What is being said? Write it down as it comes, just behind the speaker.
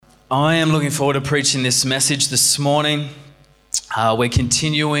I am looking forward to preaching this message this morning. We're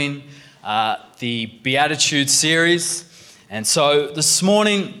continuing the Beatitude series. And so this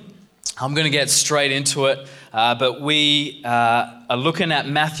morning, I'm going to get straight into it. But we are looking at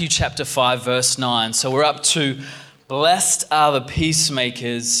Matthew chapter 5, verse 9. So we're up to, "Blessed are the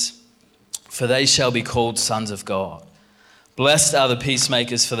peacemakers, for they shall be called sons of God." Blessed are the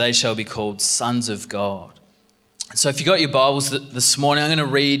peacemakers, for they shall be called sons of God. So if you got your Bibles this morning, I'm going to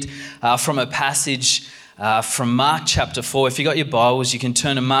read from a passage from Mark chapter 4. If you got your Bibles, you can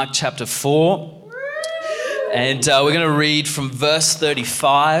turn to Mark chapter 4. And we're going to read from verse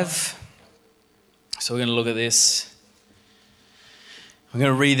 35. So we're going to look at this. We're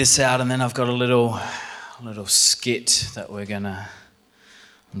going to read this out, and then I've got a little skit that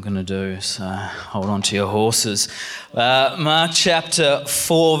I'm going to do. So hold on to your horses. Mark chapter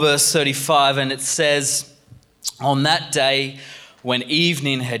 4, verse 35, and it says, "On that day, when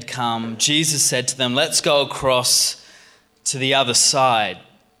evening had come, Jesus said to them, 'Let's go across to the other side.'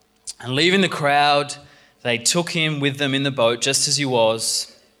 And leaving the crowd, they took him with them in the boat, just as he was,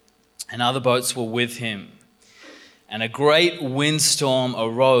 and other boats were with him. And a great windstorm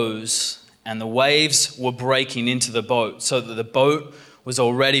arose, and the waves were breaking into the boat, so that the boat was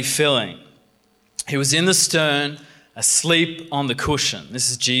already filling. He was in the stern, asleep on the cushion."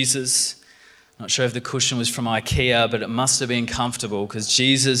 This is Jesus. Not sure if the cushion was from IKEA, but it must have been comfortable because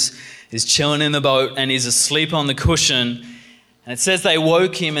Jesus is chilling in the boat and he's asleep on the cushion. And it says they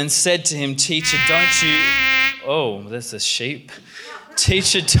woke him and said to him, "Teacher, don't you..." Oh, there's a sheep.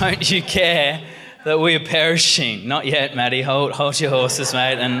 "Teacher, don't you care that we are perishing?" Not yet, Maddie. Hold your horses,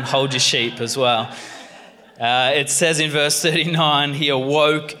 mate, and hold your sheep as well. It says in verse 39, "He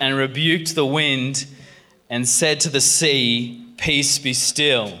awoke and rebuked the wind and said to the sea, 'Peace, be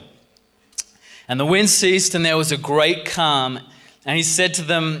still.' And the wind ceased, and there was a great calm. And he said to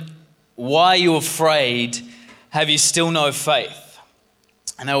them, 'Why are you afraid? Have you still no faith?'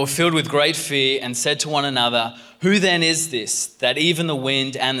 And they were filled with great fear and said to one another, 'Who then is this, that even the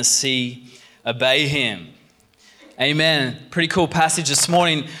wind and the sea obey him?'" Amen. Pretty cool passage this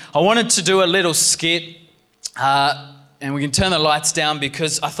morning. I wanted to do a little skit, and we can turn the lights down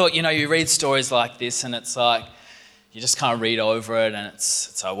because I thought, you read stories like this and it's like, you just can't read over it and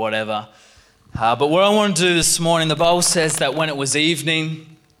it's like whatever. But what I want to do this morning, the Bible says that when it was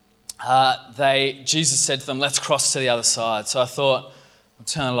evening, Jesus said to them, "Let's cross to the other side." So I thought, I'll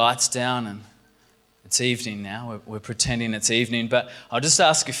turn the lights down and it's evening now. We're pretending it's evening. But I'll just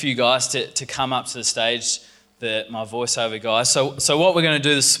ask a few guys to come up to the stage, my voiceover guys. So what we're going to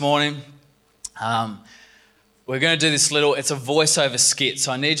do this morning, we're going to do it's a voiceover skit.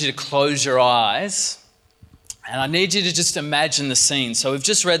 So I need you to close your eyes. And I need you to just imagine the scene. So we've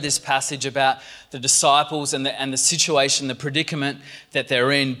just read this passage about the disciples and the situation, the predicament that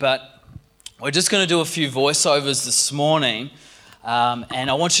they're in. But we're just going to do a few voiceovers this morning. And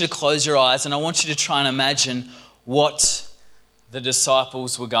I want you to close your eyes and I want you to try and imagine what the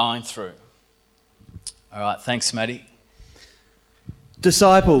disciples were going through. All right, thanks, Maddie.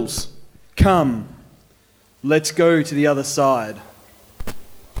 "Disciples, come, let's go to the other side."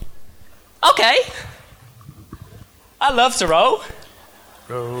 Okay. I love to row.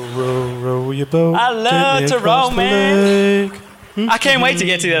 Row, row, row your boat. I love to row, man. I can't wait to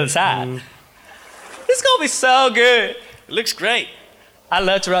get to the other side. It's going to be so good. It looks great. I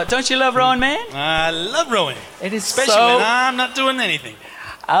love to row. Don't you love rowing, man? I love rowing. It is Especially so... when I'm not doing anything.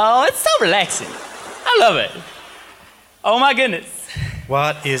 Oh, it's so relaxing. I love it. Oh, my goodness.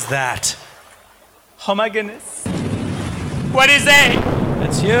 What is that? Oh, my goodness. What is that?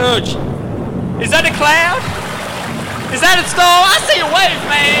 That's huge. Is that a cloud? Is that a storm? I see a wave,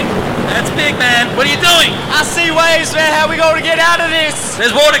 man. That's big, man. What are you doing? I see waves, man. How are we going to get out of this?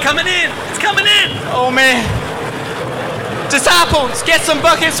 There's water coming in. It's coming in. Oh, man. Disciples, get some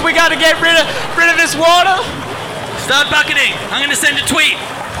buckets. We got to get rid of this water. Start bucketing. I'm going to send a tweet.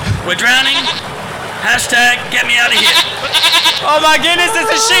 We're drowning. Hashtag get me out of here. Oh, my goodness.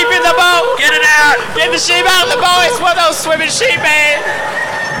 There's a sheep in the boat. Get it out. Get the sheep out of the boat. It's one of those swimming sheep, man.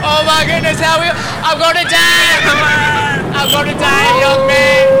 Oh, my goodness. I'm going to die. Come on. I'm going to die, young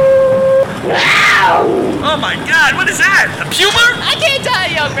man. Oh my God, what is that? A puma? I can't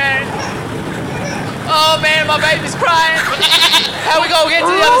die, young man. Oh, man, my baby's crying. How we going to get to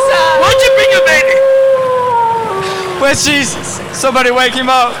the other side? Why'd you bring your baby? Where's Jesus? Somebody wake him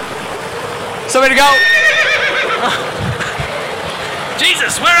up. Somebody go.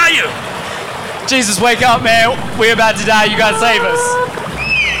 Jesus, where are you? Jesus, wake up, man. We're about to die. You got to save us.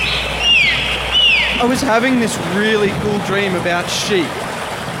 I was having this really cool dream about sheep.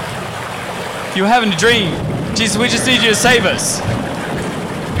 You were having a dream. Jesus, we just need you to save us.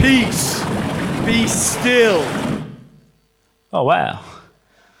 Peace, be still. Oh, wow.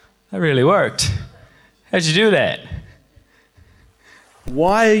 That really worked. How'd you do that?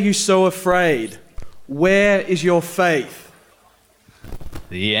 Why are you so afraid? Where is your faith?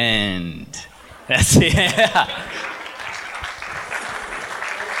 The end. That's the end.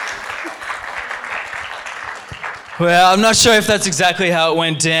 Well, I'm not sure if that's exactly how it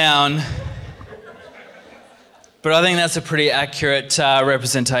went down, but I think that's a pretty accurate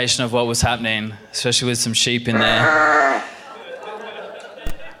representation of what was happening, especially with some sheep in there.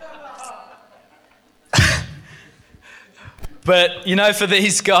 But, you know, for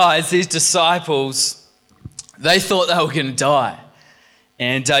these guys, these disciples, they thought they were going to die.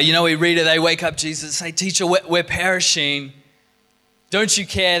 And, you know, we read it, they wake up Jesus and say, "Teacher, we're perishing. Don't you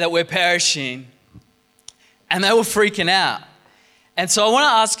care that we're perishing?" And they were freaking out. And so I want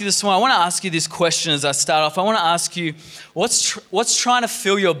to ask you this morning, I want to ask you this question as I start off. I want to ask you, what's trying to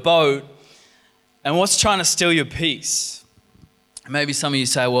fill your boat and what's trying to steal your peace? Maybe some of you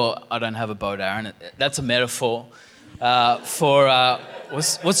say, "Well, I don't have a boat, Aaron." That's a metaphor for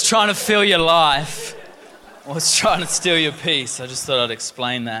what's trying to fill your life, what's trying to steal your peace. I just thought I'd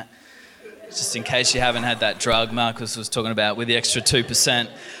explain that, just in case you haven't had that drug Marcus was talking about with the extra 2%.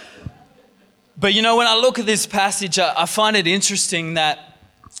 But you know, when I look at this passage, I find it interesting that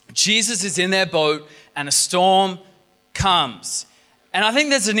Jesus is in their boat and a storm comes. And I think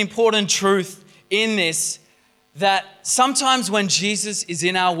there's an important truth in this, that sometimes when Jesus is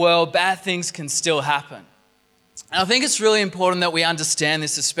in our world, bad things can still happen. And I think it's really important that we understand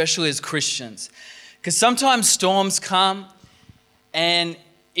this, especially as Christians, because sometimes storms come, and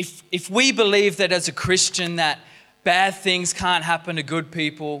if we believe that as a Christian that bad things can't happen to good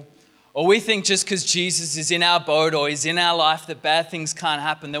people, or we think just because Jesus is in our boat or he's in our life that bad things can't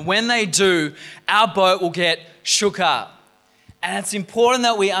happen, then when they do, our boat will get shook up. And it's important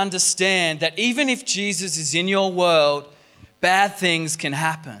that we understand that even if Jesus is in your world, bad things can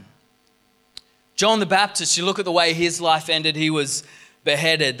happen. John the Baptist, you look at the way his life ended, he was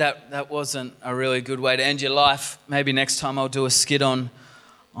beheaded. That wasn't a really good way to end your life. Maybe next time I'll do a skit on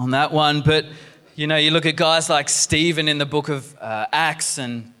that one. But, you know, you look at guys like Stephen in the book of Acts,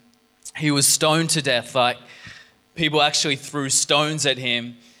 and he was stoned to death. Like, people actually threw stones at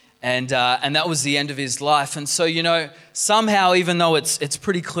him, and that was the end of his life. And so, you know, somehow, even though it's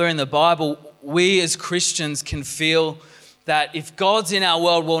pretty clear in the Bible, we as Christians can feel that if God's in our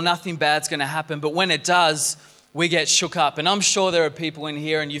world, well, nothing bad's going to happen. But when it does, we get shook up. And I'm sure there are people in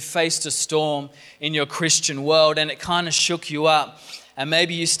here and you faced a storm in your Christian world and it kind of shook you up. And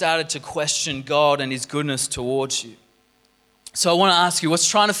maybe you started to question God and his goodness towards you. So I want to ask you, what's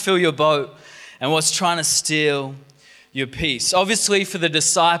trying to fill your boat and what's trying to steal your peace? Obviously, for the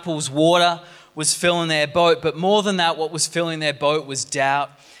disciples, water was filling their boat. But more than that, what was filling their boat was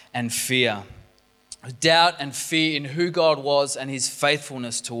doubt and fear. Doubt and fear in who God was and his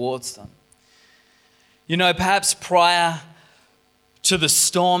faithfulness towards them. You know, perhaps prior to the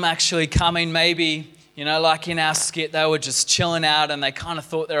storm actually coming, maybe, you know, like in our skit, they were just chilling out and they kind of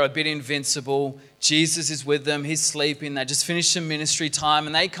thought they were a bit invincible. Jesus is with them, he's sleeping, they just finished some ministry time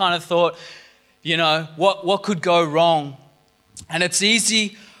and they kind of thought, you know, what could go wrong? And it's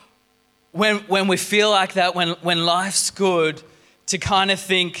easy when we feel like that, when life's good, to kind of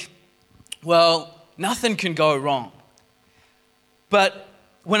think, well, nothing can go wrong. But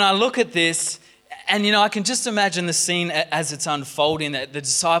when I look at this, and you know, I can just imagine the scene as it's unfolding, that the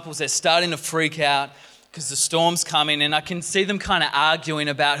disciples, they're starting to freak out because the storm's coming, and I can see them kind of arguing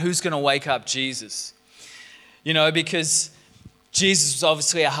about who's going to wake up Jesus. You know, because Jesus was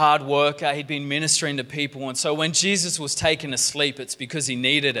obviously a hard worker, he'd been ministering to people, and so when Jesus was taken asleep, it's because he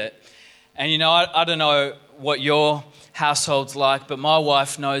needed it. And you know, I don't know what your household's like, but my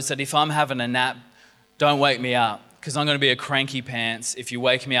wife knows that if I'm having a nap, don't wake me up, because I'm going to be a cranky pants if you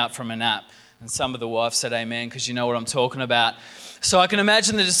wake me up from a nap. And some of the wives said amen, because you know what I'm talking about. So I can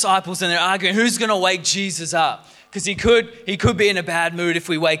imagine the disciples and they're arguing, who's going to wake Jesus up? Because he could be in a bad mood if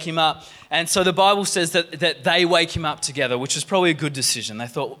we wake him up. And so the Bible says that they wake him up together, which is probably a good decision. They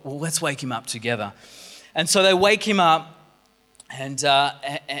thought, well, let's wake him up together. And so they wake him up, and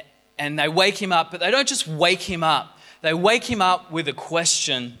they wake him up, but they don't just wake him up. They wake him up with a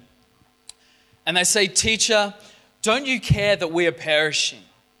question. And they say, "Teacher, don't you care that we are perishing?"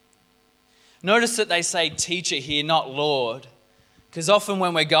 Notice that they say teacher here, not Lord, because often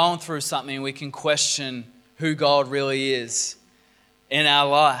when we're going through something, we can question who God really is in our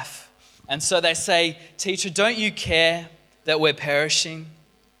life. And so they say, "Teacher, don't you care that we're perishing?"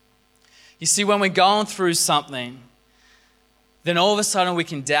 You see, when we're going through something, then all of a sudden we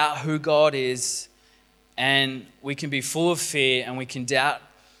can doubt who God is, and we can be full of fear, and we can doubt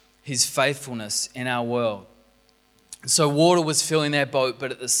his faithfulness in our world. So water was filling their boat,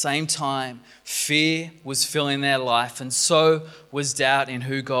 but at the same time, fear was filling their life, and so was doubt in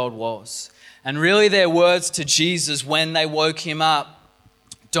who God was. And really their words to Jesus when they woke him up,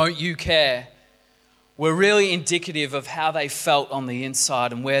 "Don't you care?" were really indicative of how they felt on the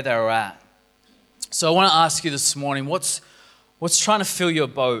inside and where they were at. So I want to ask you this morning, what's trying to fill your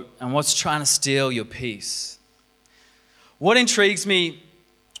boat and what's trying to steal your peace? What intrigues me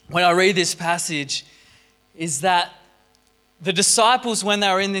when I read this passage is that the disciples, when they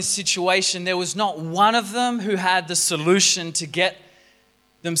were in this situation, there was not one of them who had the solution to get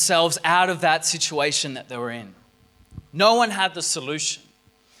themselves out of that situation that they were in. No one had the solution.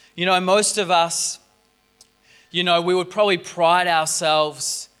 Most of us, we would probably pride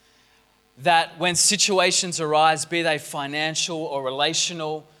ourselves that when situations arise, be they financial or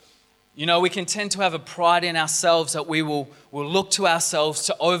relational, we can tend to have a pride in ourselves that we'll look to ourselves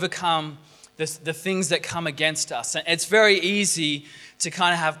to overcome the things that come against us. And it's very easy to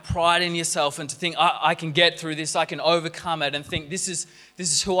kind of have pride in yourself and to think, I can get through this, I can overcome it, and think this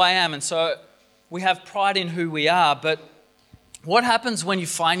is who I am. And so we have pride in who we are. But what happens when you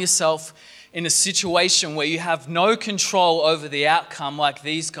find yourself in a situation where you have no control over the outcome, like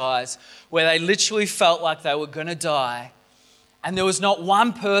these guys, where they literally felt like they were going to die, and there was not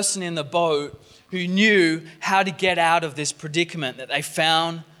one person in the boat who knew how to get out of this predicament that they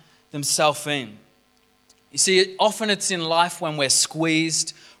found themselves in? You see, often it's in life when we're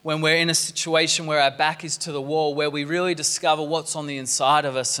squeezed, when we're in a situation where our back is to the wall, where we really discover what's on the inside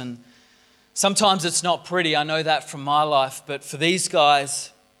of us. And sometimes it's not pretty, I know that from my life, but for these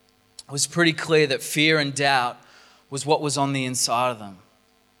guys, it was pretty clear that fear and doubt was what was on the inside of them.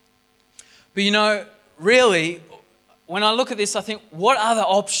 But really, when I look at this, I think, what other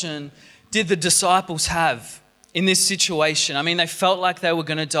option did the disciples have in this situation? I mean, they felt like they were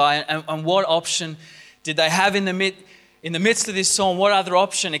going to die, and what option did they have in the midst of this storm? What other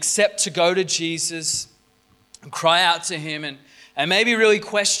option except to go to Jesus and cry out to him and maybe really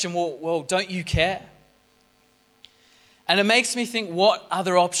question, well, don't you care? And it makes me think, what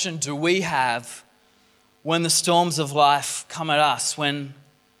other option do we have when the storms of life come at us? When,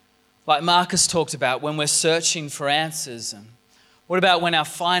 like Marcus talked about, when we're searching for answers? And what about when our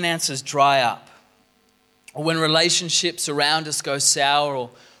finances dry up? Or when relationships around us go sour, or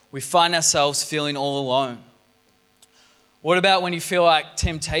we find ourselves feeling all alone? What about when you feel like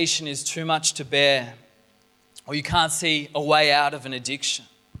temptation is too much to bear, or you can't see a way out of an addiction?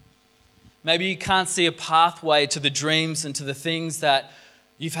 Maybe you can't see a pathway to the dreams and to the things that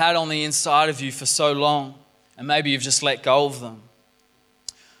you've had on the inside of you for so long, and maybe you've just let go of them.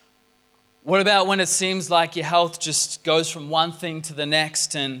 What about when it seems like your health just goes from one thing to the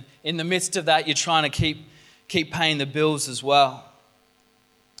next, and in the midst of that, you're trying to keep paying the bills as well?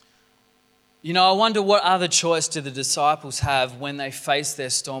 I wonder, what other choice do the disciples have when they face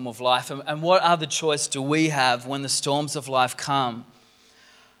their storm of life? And what other choice do we have when the storms of life come,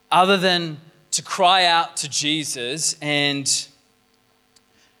 other than to cry out to Jesus and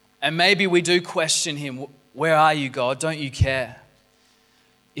maybe we do question him, where are you, God? Don't you care?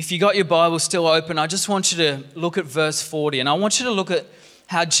 If you got your Bible still open, I just want you to look at verse 40, and I want you to look at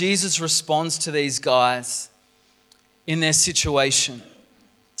how Jesus responds to these guys in their situation.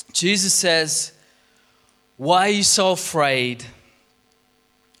 Jesus says, "Why are you so afraid?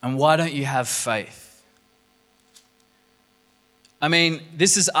 And why don't you have faith?" I mean,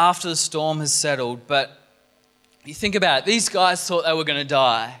 this is after the storm has settled, but you think about it. These guys thought they were going to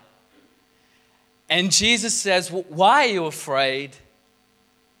die. And Jesus says, "Why are you afraid?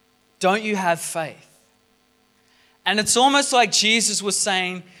 Don't you have faith?" And it's almost like Jesus was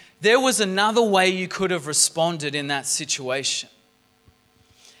saying, there was another way you could have responded in that situation.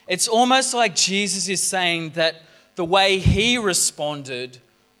 It's almost like Jesus is saying that the way he responded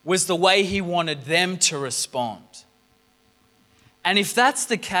was the way he wanted them to respond. And if that's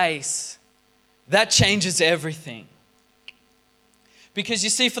the case, that changes everything. Because you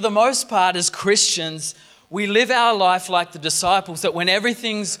see, for the most part, as Christians, we live our life like the disciples, that when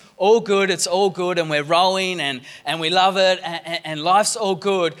everything's all good, it's all good, and we're rowing and we love it, and life's all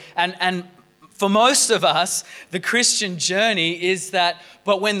good. And for most of us, the Christian journey is that,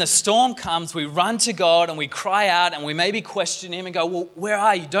 but when the storm comes, we run to God and we cry out and we maybe question him and go, well, where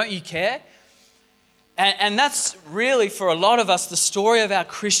are you? Don't you care? And that's really, for a lot of us, the story of our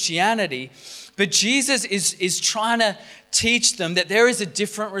Christianity. But Jesus is trying to teach them that there is a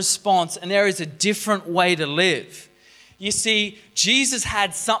different response and there is a different way to live. You see, Jesus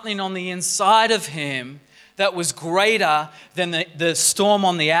had something on the inside of him that was greater than the storm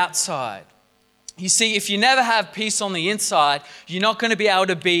on the outside. You see, if you never have peace on the inside, you're not going to be able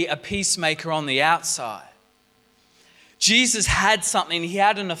to be a peacemaker on the outside. Jesus had something, he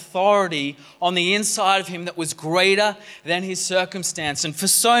had an authority on the inside of him that was greater than his circumstance. And for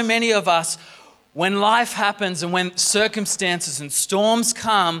so many of us, when life happens and when circumstances and storms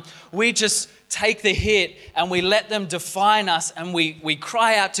come, we just take the hit and we let them define us, and we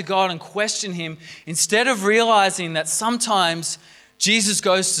cry out to God and question him, instead of realizing that sometimes Jesus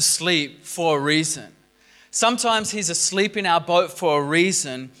goes to sleep for a reason. Sometimes he's asleep in our boat for a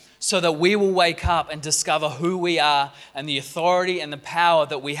reason, so that we will wake up and discover who we are and the authority and the power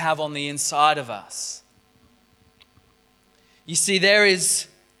that we have on the inside of us. You see, there is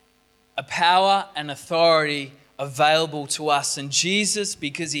a power and authority available to us. And Jesus,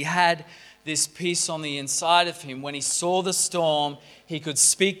 because he had this peace on the inside of him, when he saw the storm, he could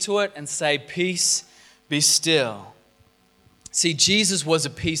speak to it and say, "Peace, be still." See, Jesus was a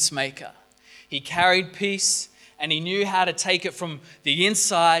peacemaker. He carried peace, and he knew how to take it from the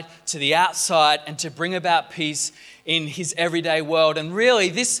inside to the outside and to bring about peace in his everyday world. And really,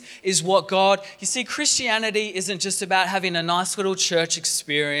 this is what you see, Christianity isn't just about having a nice little church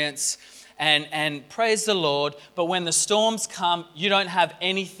experience and praise the Lord, but when the storms come, you don't have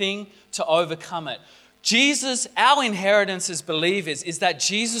anything to overcome it. Jesus, our inheritance as believers is that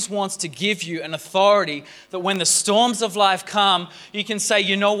Jesus wants to give you an authority that when the storms of life come, you can say,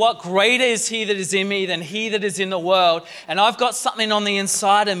 you know what? Greater is he that is in me than he that is in the world. And I've got something on the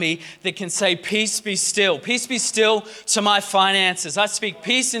inside of me that can say, peace be still. Peace be still to my finances. I speak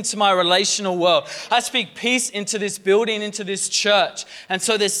peace into my relational world. I speak peace into this building, into this church. And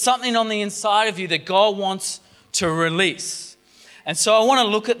so there's something on the inside of you that God wants to release. And so I want to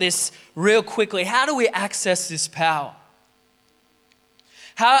look at this real quickly. How do we access this power?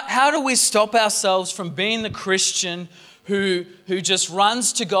 How do we stop ourselves from being the Christian who just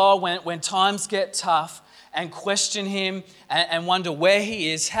runs to God when times get tough and question him and wonder where he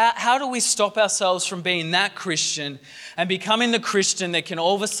is? How do we stop ourselves from being that Christian and becoming the Christian that can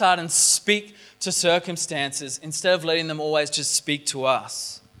all of a sudden speak to circumstances instead of letting them always just speak to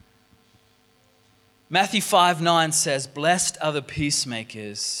us? Matthew 5:9 says, "Blessed are the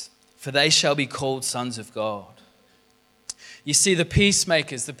peacemakers, for they shall be called sons of God." You see, the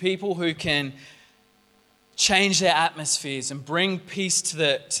peacemakers, the people who can change their atmospheres and bring peace to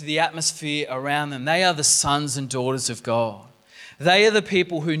the atmosphere around them, they are the sons and daughters of God. They are the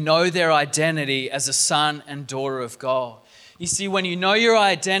people who know their identity as a son and daughter of God. You see, when you know your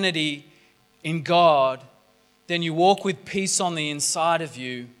identity in God, then you walk with peace on the inside of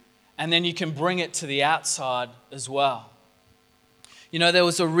you, and then you can bring it to the outside as well. You know, there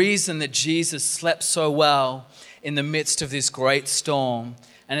was a reason that Jesus slept so well in the midst of this great storm,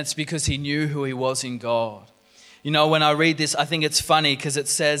 and it's because he knew who he was in God. You know, when I read this, I think it's funny because it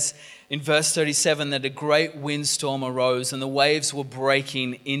says in verse 37 that a great windstorm arose and the waves were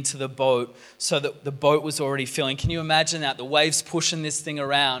breaking into the boat so that the boat was already filling. Can you imagine that? The waves pushing this thing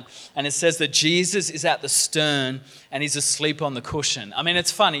around, and it says that Jesus is at the stern and he's asleep on the cushion. I mean,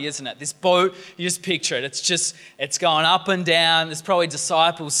 it's funny, isn't it? This boat, you just picture it. It's going up and down. There's probably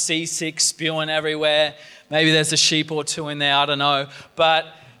disciples seasick, spewing everywhere. Maybe there's a sheep or two in there, I don't know. But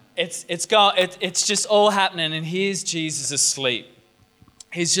it's just all happening, and here's Jesus asleep.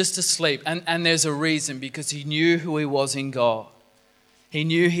 He's just asleep, and there's a reason, because he knew who he was in God. He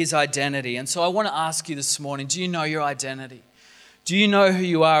knew his identity. And so I want to ask you this morning, do you know your identity? Do you know who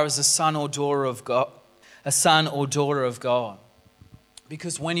you are as a son or daughter of God? A son or daughter of God?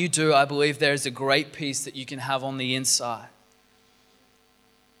 Because when you do, I believe there is a great peace that you can have on the inside.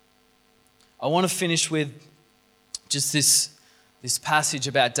 I want to finish with just this passage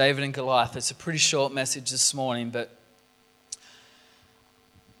about David and Goliath. It's a pretty short message this morning, but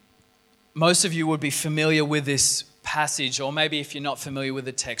most of you would be familiar with this passage, or maybe if you're not familiar with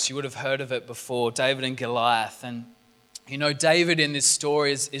the text, you would have heard of it before, David and Goliath. And you know, David in this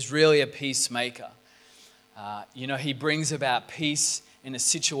story is really a peacemaker. He brings about peace in a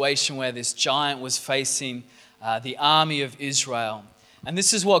situation where this giant was facing the army of Israel. And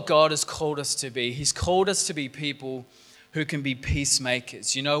this is what God has called us to be. He's called us to be people who can be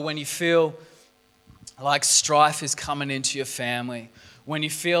peacemakers. You know, when you feel like strife is coming into your family, when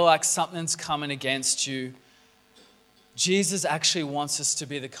you feel like something's coming against you, Jesus actually wants us to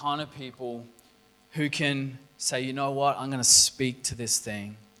be the kind of people who can say, you know what, I'm going to speak to this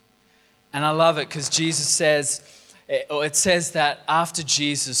thing. And I love it because Jesus says, it says that after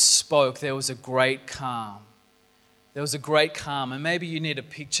Jesus spoke, there was a great calm. There was a great calm. And maybe you need to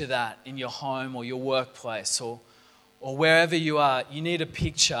picture that in your home or your workplace or wherever you are. You need to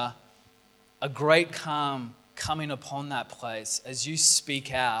picture a great calm coming upon that place as you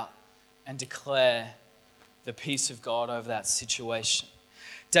speak out and declare the peace of God over that situation.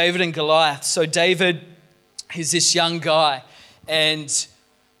 David and Goliath. So David, he's this young guy, and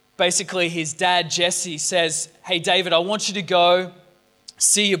basically his dad, Jesse, says, hey, David, I want you to go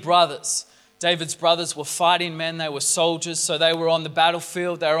see your brothers. David's brothers were fighting men. They were soldiers, so they were on the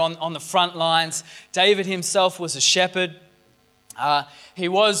battlefield. They were on the front lines. David himself was a shepherd. He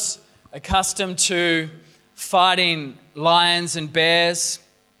was accustomed to fighting lions and bears.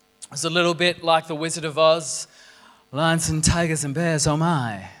 It was a little bit like the Wizard of Oz. Lions and tigers and bears, oh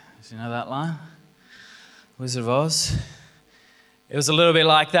my. Do you know that line? Wizard of Oz. It was a little bit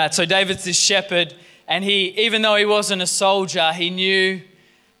like that. So David's this shepherd, and he, even though he wasn't a soldier, he knew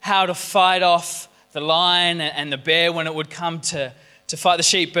how to fight off the lion and the bear when it would come to fight the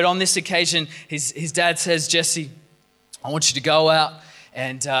sheep. But on this occasion, his dad says, Jesse, I want you to go out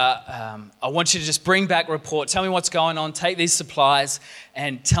and I want you to just bring back a report. Tell me what's going on. Take these supplies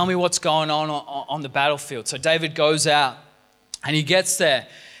and tell me what's going on the battlefield. So David goes out and he gets there.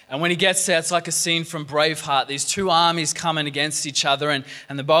 And when he gets there, it's like a scene from Braveheart. These two armies coming against each other. And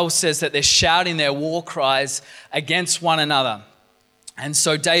the Bible says that they're shouting their war cries against one another. And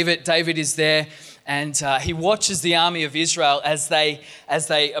so David is there, and he watches the army of Israel as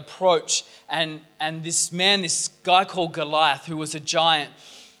they approach. And this guy called Goliath, who was a giant,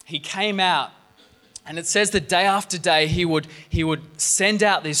 he came out. And it says that day after day, he would send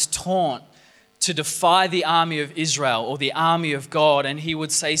out this taunt to defy the army of Israel or the army of God. And he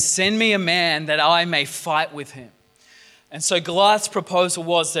would say, send me a man that I may fight with him. And so Goliath's proposal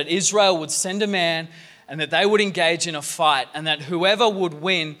was that Israel would send a man and that they would engage in a fight, and that whoever would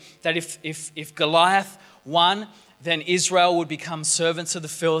win, that if Goliath won, then Israel would become servants of the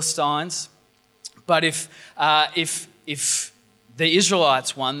Philistines. But if the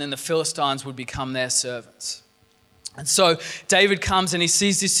Israelites won, then the Philistines would become their servants. And so David comes and he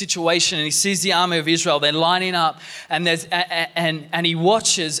sees this situation, and he sees the army of Israel. They're lining up, and he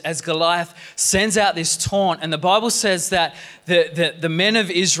watches as Goliath sends out this taunt. And the Bible says that the men of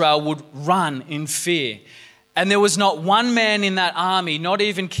Israel would run in fear. And there was not one man in that army, not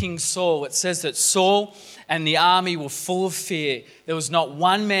even King Saul. It says that Saul and the army were full of fear. There was not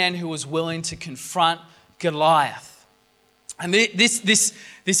one man who was willing to confront Goliath. And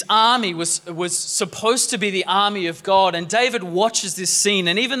this army was supposed to be the army of God. And David watches this scene.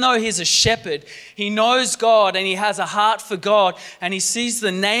 And even though he's a shepherd, he knows God and he has a heart for God. And he sees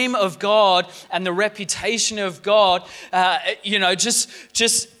the name of God and the reputation of God, just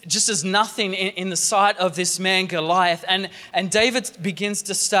as nothing in the sight of this man Goliath. And David begins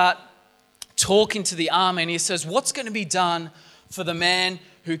to start talking to the army. And he says, what's going to be done for the man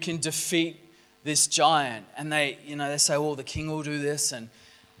who can defeat this giant? And they say, well, the king will do this.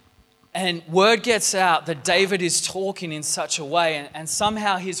 And word gets out that David is talking in such a way, and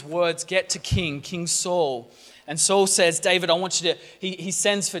somehow his words get to King Saul. And Saul says, David, I want you to, he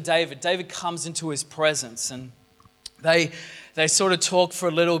sends for David. David comes into his presence, and they sort of talk for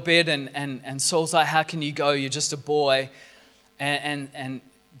a little bit, and Saul's like, how can you go? You're just a boy. And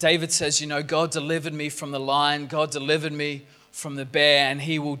David says, God delivered me from the lion. God delivered me from the bear, and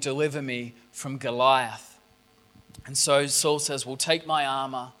he will deliver me from Goliath. And so Saul says, well, take my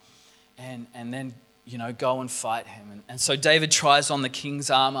armor and then, go and fight him. And so David tries on the king's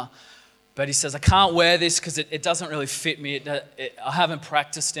armor, but he says, I can't wear this because it doesn't really fit me. I haven't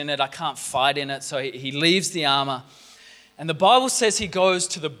practiced in it. I can't fight in it. So he leaves the armor. And the Bible says he goes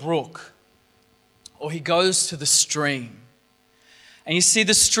to the brook, or he goes to the stream. And you see,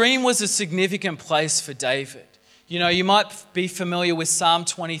 the stream was a significant place for David. You might be familiar with Psalm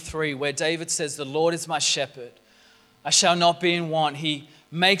 23, where David says, the Lord is my shepherd. I shall not be in want. He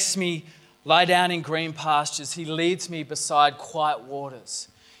makes me lie down in green pastures. He leads me beside quiet waters.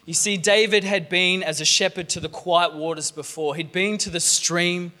 You see, David had been as a shepherd to the quiet waters before. He'd been to the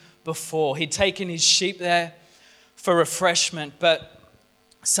stream before. He'd taken his sheep there for refreshment. But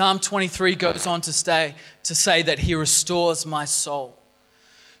Psalm 23 goes on to say that he restores my soul.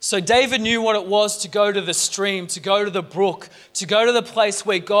 So David knew what it was to go to the stream, to go to the brook, to go to the place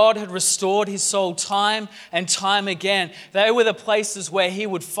where God had restored his soul time and time again. They were the places where he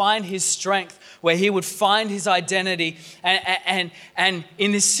would find his strength, where he would find his identity. And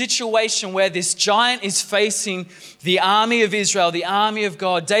in this situation where this giant is facing the army of Israel, the army of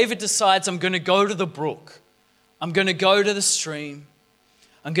God, David decides, I'm going to go to the brook. I'm going to go to the stream.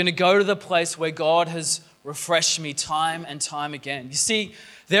 I'm going to go to the place where God has refreshed me time and time again. You see,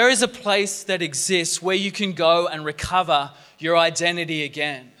 there is a place that exists where you can go and recover your identity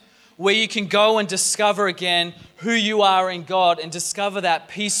again, where you can go and discover again who you are in God and discover that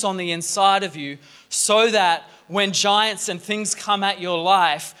peace on the inside of you, so that when giants and things come at your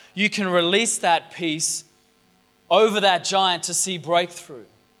life, you can release that peace over that giant to see breakthrough.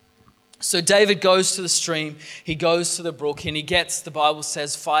 So David goes to the stream, he goes to the brook, and he gets, the Bible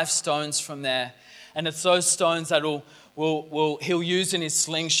says, 5 stones from there. And it's those stones that he'll use in his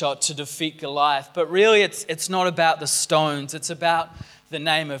slingshot to defeat Goliath. But really, it's not about the stones. It's about the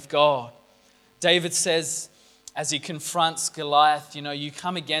name of God. David says, as he confronts Goliath, you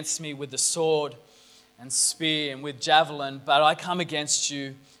come against me with the sword and spear and with javelin, but I come against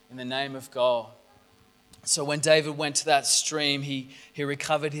you in the name of God. So when David went to that stream, he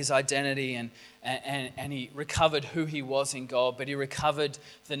recovered his identity and he recovered who he was in God, but he recovered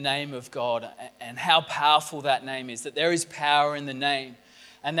the name of God and how powerful that name is, that there is power in the name,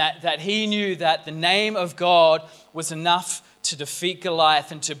 and that he knew that the name of God was enough to defeat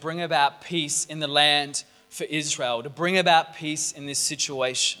Goliath and to bring about peace in the land for Israel, to bring about peace in this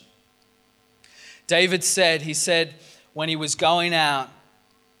situation. David said, when he was going out,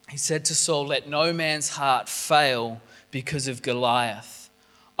 he said to Saul, "Let no man's heart fail because of Goliath.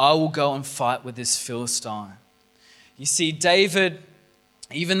 I will go and fight with this Philistine." You see, David,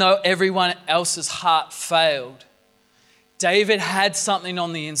 even though everyone else's heart failed, David had something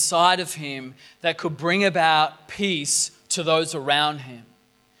on the inside of him that could bring about peace to those around him.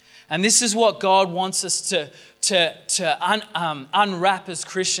 And this is what God wants us to unwrap as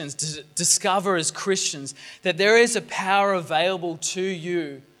Christians, to discover as Christians, that there is a power available to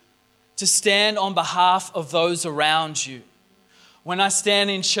you to stand on behalf of those around you. When I stand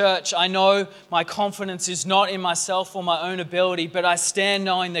in church, I know my confidence is not in myself or my own ability, but I stand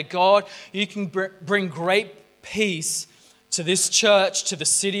knowing that God, you can bring great peace to this church, to the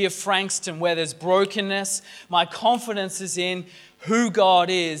city of Frankston where there's brokenness. My confidence is in who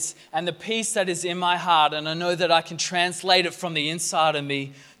God is and the peace that is in my heart, and I know that I can translate it from the inside of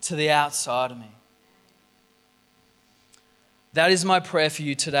me to the outside of me. That is my prayer for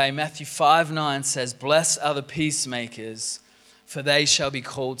you today. Matthew 5:9 says, "Blessed are the peacemakers, for they shall be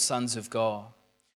called sons of God."